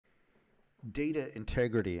data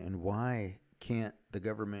integrity and why can't the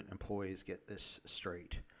government employees get this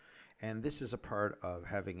straight. And this is a part of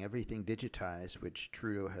having everything digitized, which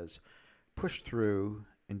Trudeau has pushed through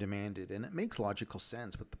and demanded. And it makes logical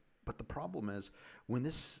sense. But the problem is when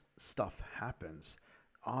this stuff happens,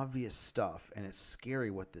 obvious stuff, and it's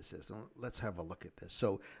scary what this is. And let's have a look at this.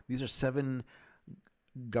 So these are 7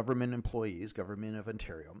 government employees, government of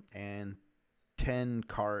Ontario, and 10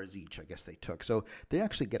 cars each, I guess they took. So they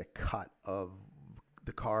actually get a cut of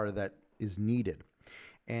the car that is needed.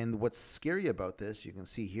 And what's scary about this, you can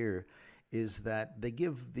see here, is that they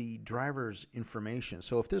give the drivers information.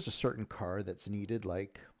 So if there's a certain car that's needed,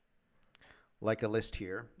 like a list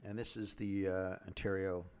here, and this is the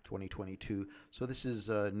Ontario 2022. So this is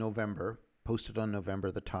November, posted on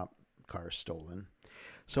November, the top car stolen.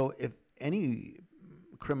 So if any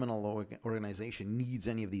criminal organization needs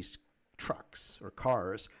any of these trucks or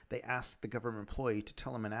cars, they ask the government employee to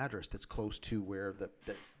tell them an address that's close to where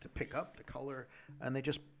that's to pick up the color, and they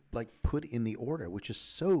just like put in the order, which is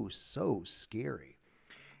so scary.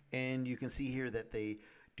 And you can see here that they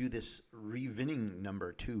do this re-VINing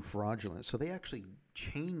number too, fraudulent. So they actually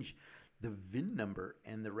change the VIN number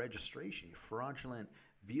and the registration, fraudulent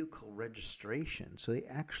vehicle registration. So they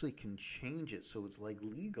actually can change it so it's like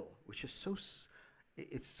legal, which is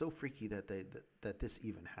it's so freaky that that this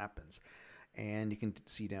even happens. And you can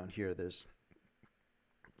see down here, there's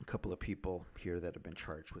a couple of people here that have been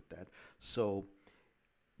charged with that. So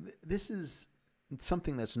this is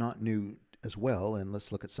something that's not new as well. And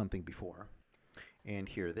let's look at something before. And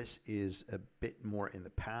here, this is a bit more in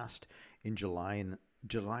the past, in July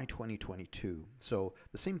 2022. So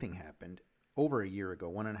the same thing happened over a year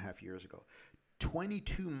ago, 1.5 years ago.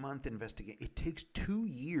 22-month investigation. It takes 2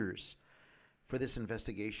 years for this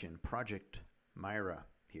investigation, Project Myra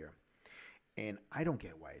here. And I don't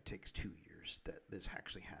get why it takes 2 years that this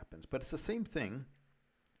actually happens. But it's the same thing.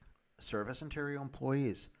 Service Ontario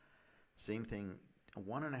employees, same thing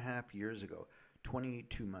 1.5 years ago.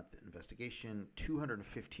 22-month investigation,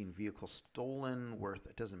 215 vehicles stolen worth,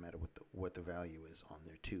 it doesn't matter what the value is on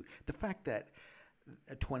there too. The fact that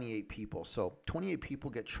 28 people, so 28 people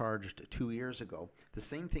get charged 2 years ago. The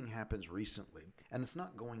same thing happens recently, and it's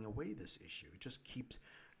not going away, this issue. It just keeps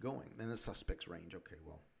going. And the suspects range, okay,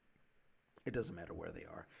 well, it doesn't matter where they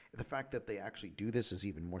are. The fact that they actually do this is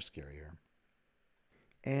even more scarier.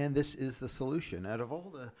 And this is the solution. Out of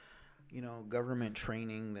all the government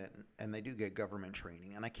training and they do get government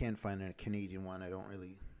training, and I can't find a Canadian one.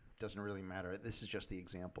 Doesn't really matter. This is just the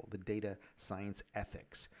example, the data science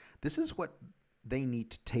ethics. This is what they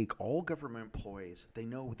need to take. All government employees, they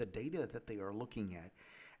know the data that they are looking at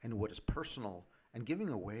and what is personal, and giving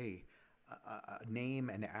away a name,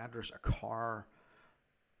 an address, a car,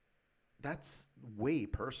 that's way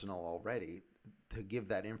personal already. To give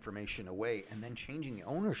that information away, and then changing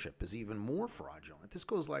ownership is even more fraudulent. This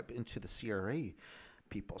goes like into the CRA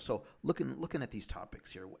people. So looking at these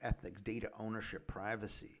topics here, ethics, data ownership,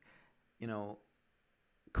 privacy,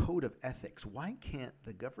 code of ethics. Why can't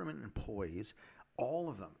the government employees, all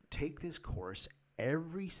of them, take this course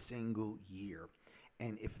every single year?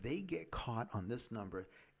 And if they get caught on this number,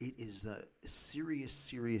 it is a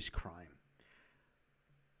serious crime.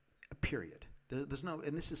 Period. There's no,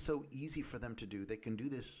 and this is so easy for them to do. They can do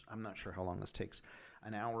this. I'm not sure how long this takes,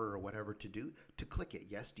 an hour or whatever to do, to click it.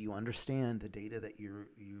 Yes, do you understand the data that you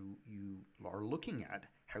are looking at,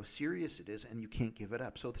 how serious it is, and you can't give it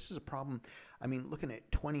up. So this is a problem. I mean, looking at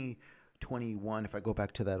 2021, if I go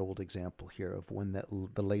back to that old example here of when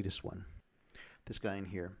the latest one, this guy in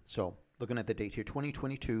here. So looking at the date here,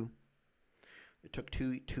 2022. It took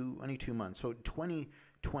only 2 months. So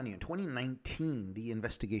 2020 and 2019, the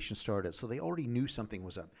investigation started. So they already knew something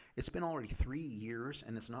was up. It's been already 3 years,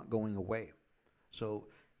 and it's not going away. So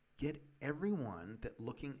get everyone that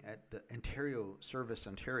looking at the Ontario Service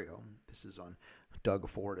Ontario, this is on Doug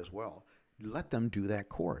Ford as well, let them do that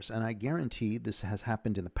course. And I guarantee this has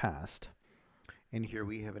happened in the past. And here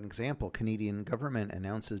we have an example. Canadian government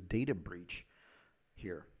announces data breach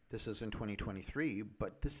here. This is in 2023,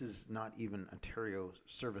 but this is not even Ontario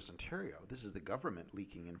Service Ontario. This is the government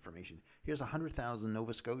leaking information. Here's 100,000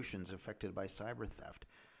 Nova Scotians affected by cyber theft.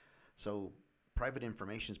 So private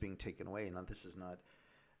information is being taken away. Now, this is not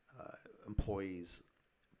employees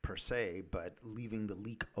per se, but leaving the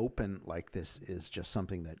leak open like this is just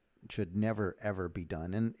something that should never, ever be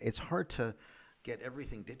done. And it's hard to get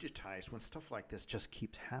everything digitized when stuff like this just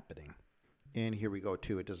keeps happening. And here we go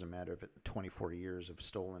too. It doesn't matter if it's 24 years of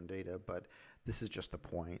stolen data, but this is just the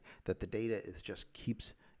point that the data is just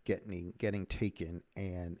keeps getting taken,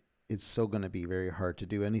 and it's so going to be very hard to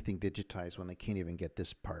do anything digitized when they can't even get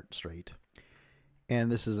this part straight. And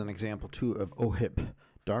this is an example too of OHIP,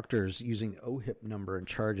 doctors using the OHIP number and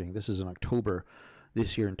charging. This is in October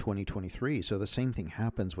this year in 2023. So the same thing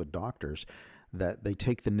happens with doctors, that they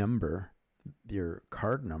take the number, your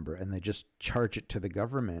card number, and they just charge it to the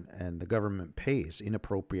government, and the government pays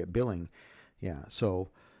inappropriate billing. Yeah.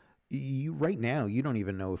 So you right now, you don't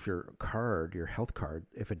even know if your card, your health card,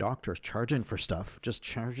 if a doctor is charging for stuff, just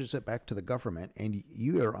charges it back to the government, and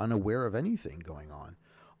you are unaware of anything going on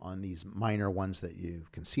these minor ones that you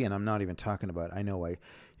can see. And I'm not even talking about, I know you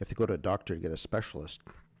have to go to a doctor to get a specialist.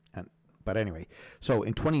 But anyway, so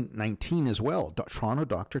in 2019 as well, Toronto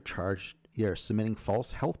doctor charged, you're submitting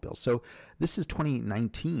false health bills. So this is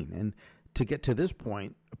 2019. And to get to this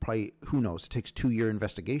point, probably, who knows, it takes 2-year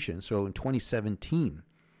investigation. So in 2017,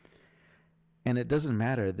 and it doesn't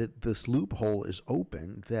matter that this loophole is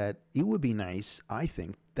open, that it would be nice, I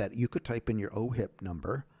think, that you could type in your OHIP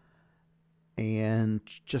number and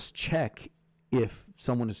just check if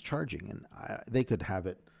someone is charging. And they could have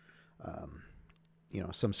it,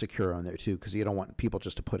 some secure on there too, because you don't want people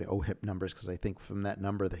just to put in OHIP numbers, because I think from that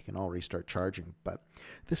number they can already start charging. But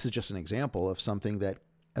this is just an example of something that,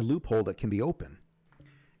 a loophole that can be open.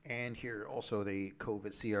 And here also the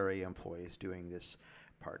COVID CRA employees doing this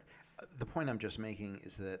part. The point I'm just making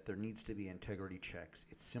is that there needs to be integrity checks.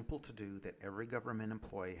 It's simple to do, that every government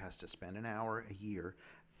employee has to spend an hour a year,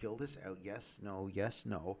 fill this out, yes,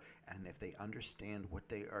 no, and if they understand what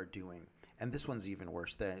they are doing. And this one's even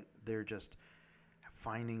worse, that they're just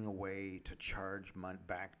finding a way to charge money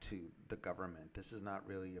back to the government. This is not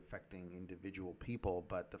really affecting individual people,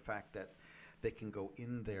 but the fact that they can go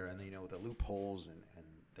in there and they know the loopholes, and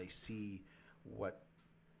they see what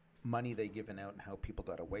money they given out and how people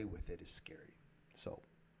got away with it is scary. So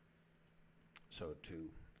to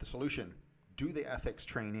the solution, do the ethics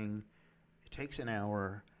training. It takes an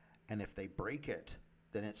hour, and if they break it,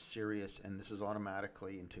 then it's serious, and this is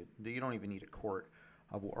automatically into, you don't even need a court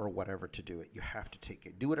or whatever to do it. You have to take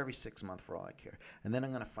it. Do it every 6 months for all I care. And then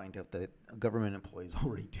I'm going to find out that government employees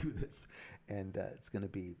already do this, and it's going to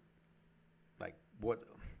be like, what?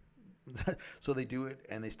 So they do it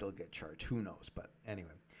and they still get charged. Who knows? But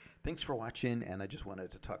anyway, thanks for watching, and I just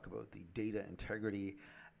wanted to talk about the data integrity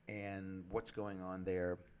and what's going on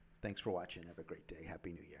there. Thanks for watching. Have a great day.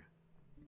 Happy New Year.